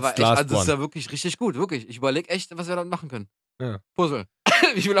 Ey, der war echt, also das ist ja wirklich richtig gut, wirklich. Ich überlege echt, was wir damit machen können. Ja. Puzzle.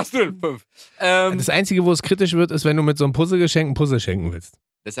 Wie viel hast du denn? 5. Das Einzige, wo es kritisch wird, ist, wenn du mit so einem Puzzlegeschenk ein Puzzle schenken willst.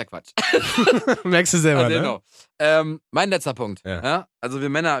 Das ist ja Quatsch. Merkst du selber, also, ne? genau. Mein letzter Punkt. Ja. Ja? Also wir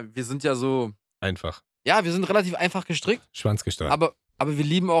Männer, wir sind ja so... Einfach. Ja, wir sind relativ einfach gestrickt. Schwanzgesteuert. Aber wir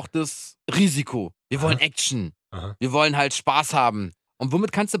lieben auch das Risiko. Wir wollen Action. Aha. Wir wollen halt Spaß haben. Und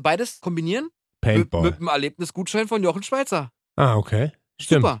womit kannst du beides kombinieren? Paintball. Mit einem Erlebnisgutschein von Jochen Schweizer. Ah, okay.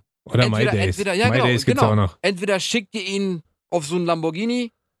 Stimmt. Super. Oder My Days. Ja, My Days gibt's auch noch. Entweder schickt ihr ihn auf so einen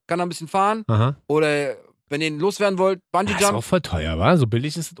Lamborghini, kann er ein bisschen fahren. Aha. Oder wenn ihr ihn loswerden wollt, Bungee Jump. Das ist auch voll teuer, wa? So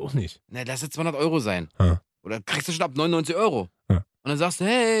billig ist es auch nicht. Ne, lass es 200 Euro sein. Ha. Oder kriegst du schon ab 99 Euro. Ha. Und dann sagst du,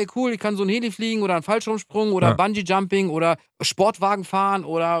 hey, cool, ich kann so ein Heli fliegen oder einen Fallschirmsprung oder Bungee Jumping oder Sportwagen fahren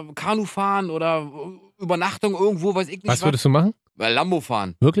oder Kanu fahren oder Übernachtung irgendwo, weiß ich nicht. Was würdest du machen? Lambo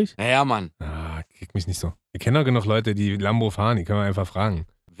fahren. Wirklich? Ja, Mann. Ah, krieg mich nicht so. Ich kenne doch genug Leute, die Lambo fahren, die können wir einfach fragen.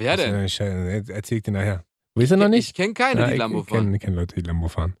 Wer denn? Erzähl ich dir nachher. Weißt du noch nicht? Ich kenne keine, die Lambo fahren. Ich kenne Leute, die Lambo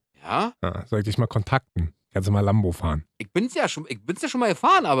fahren. Ja? Soll ich dich mal kontakten? Kannst du mal Lambo fahren? Ich bin's ja schon mal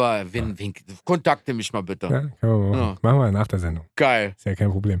gefahren, aber wen kontakte mich mal bitte. Ja, können wir mal machen. Ja. Machen wir nach der Sendung. Geil. Ist ja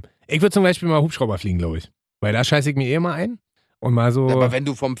kein Problem. Ich würde zum Beispiel mal Hubschrauber fliegen, glaube ich. Weil da scheiße ich mir mal ein. Und mal so. Ja, aber wenn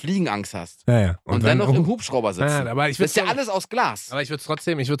du vom Fliegen Angst hast. Ja. Und dann noch im Hubschrauber sitzen. Ja, aber das ist ja alles aus Glas. Aber ich würde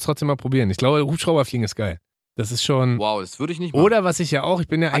es trotzdem mal probieren. Ich glaube, Hubschrauber fliegen ist geil. Das ist schon. Wow, das würde ich nicht machen. Oder was ich ja auch, ich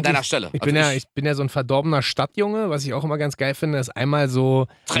bin ja eigentlich. An deiner Stelle. Ich bin ja so ein verdorbener Stadtjunge, was ich auch immer ganz geil finde, ist einmal so.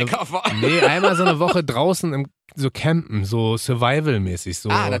 Trecker fahren. Einmal so eine Woche draußen so campen, so Survival-mäßig. So,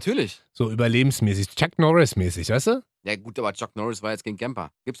 natürlich. So überlebensmäßig, Chuck Norris-mäßig, weißt du? Ja, gut, aber Chuck Norris war jetzt kein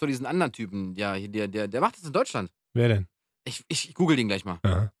Camper. Gibt's doch diesen anderen Typen, der macht das in Deutschland. Wer denn? Ich google den gleich mal.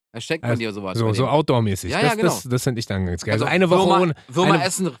 Aha. Da steckt man dir sowas. So Outdoor-mäßig. Ja, genau. Das finde ich dann ganz geil. Also eine Woche ohne. Würmer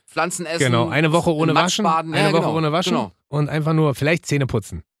essen, Pflanzen essen. Genau, eine Woche ohne Waschen. Eine Woche ohne Waschen. Genau. Und einfach nur vielleicht Zähne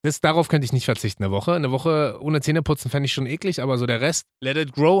putzen. Darauf könnte ich nicht verzichten, eine Woche. Eine Woche ohne Zähne putzen fände ich schon eklig, aber so der Rest, let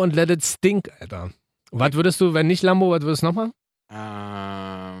it grow und let it stink, Alter. Was würdest du, wenn nicht Lambo, was würdest du noch machen?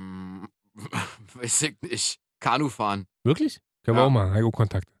 Weiß ich nicht. Kanu fahren. Wirklich? Können wir auch mal.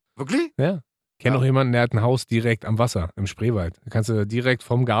 Heiko-Kontakte. Wirklich? Ja. Ich kenne auch jemanden, der hat ein Haus direkt am Wasser, im Spreewald. Da kannst du direkt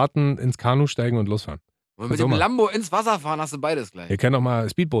vom Garten ins Kanu steigen und losfahren. Und mit dem Lambo ins Wasser fahren hast du beides gleich. Wir können auch mal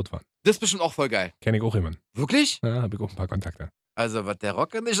Speedboot fahren. Das ist bestimmt auch voll geil. Kenne ich auch jemanden. Wirklich? Ja, habe ich auch ein paar Kontakte. Also, was der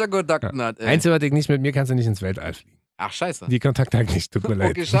Rocker nicht an Kontakten hat. Einzige, was ich nicht, mit mir kannst du nicht ins Weltall fliegen. Ach, scheiße. Die Kontakte habe ich nicht, tut mir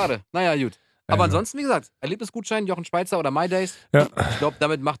leid. Okay, schade. Naja, gut. Aber ansonsten, wie gesagt, Erlebnisgutschein, Jochen Schweizer oder My Days. Ja. Ich glaube,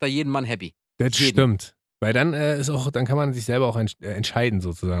 damit macht da jeden Mann happy. Das stimmt. Weil dann dann kann man sich selber auch entscheiden,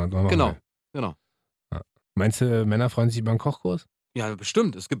 sozusagen. Genau. Ja. Meinst du, Männer freuen sich über einen Kochkurs? Ja,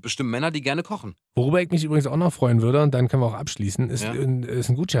 bestimmt. Es gibt bestimmt Männer, die gerne kochen. Worüber ich mich übrigens auch noch freuen würde, und dann können wir auch abschließen, ist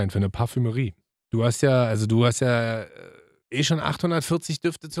ein Gutschein für eine Parfümerie. Du hast ja schon 840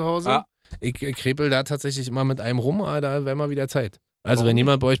 Düfte zu Hause. Ja. Ich krepel da tatsächlich immer mit einem rum, aber da wäre mal wieder Zeit. Also wenn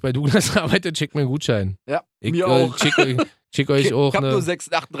jemand bei euch bei Douglas arbeitet, schickt mir einen Gutschein. Ja, mir auch. Schick euch auch ich hab nur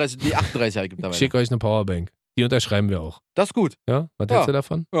 38 gibt dabei. Schick euch eine Powerbank. Die unterschreiben wir auch. Das ist gut. Ja, was hältst du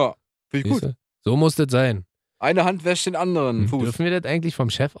davon? Ja, finde ich gut. So muss das sein. Eine Hand wäscht den anderen Fuß. Dürfen wir das eigentlich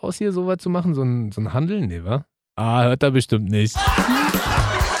vom Chef aus hier so was zu machen? So ein Handeln? Nee, wa? Hört er bestimmt nicht.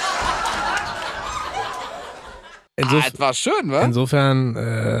 Das war schön, wa? Insofern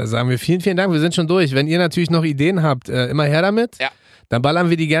sagen wir vielen, vielen Dank. Wir sind schon durch. Wenn ihr natürlich noch Ideen habt, immer her damit. Ja. Dann ballern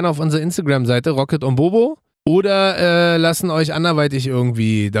wir die gerne auf unsere Instagram-Seite, Rocket und Bobo. Oder lassen euch anderweitig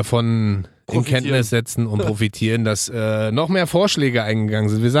irgendwie davon in Kenntnis setzen und profitieren, dass noch mehr Vorschläge eingegangen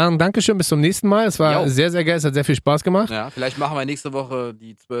sind. Wir sagen Dankeschön, bis zum nächsten Mal. Es war sehr, sehr geil, es hat sehr viel Spaß gemacht. Ja, vielleicht machen wir nächste Woche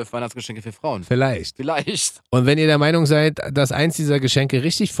die 12 Weihnachtsgeschenke für Frauen. Vielleicht. Und wenn ihr der Meinung seid, dass eins dieser Geschenke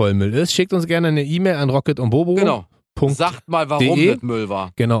richtig Vollmüll ist, schickt uns gerne eine E-Mail an rocketundbobo. Genau. Sagt mal, warum das Müll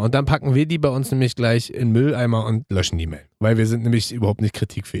war. Genau, und dann packen wir die bei uns nämlich gleich in den Mülleimer und löschen die Mail. Weil wir sind nämlich überhaupt nicht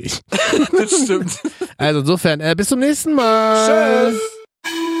kritikfähig. Das stimmt. Also insofern, bis zum nächsten Mal. Tschüss.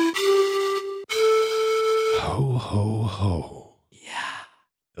 Ho, ho, ho. Ja.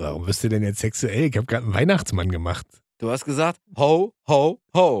 Warum bist du denn jetzt sexuell? Ich habe gerade einen Weihnachtsmann gemacht. Du hast gesagt, ho, ho,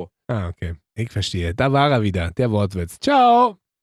 ho. Ah, okay. Ich verstehe. Da war er wieder, der Wortwitz. Ciao.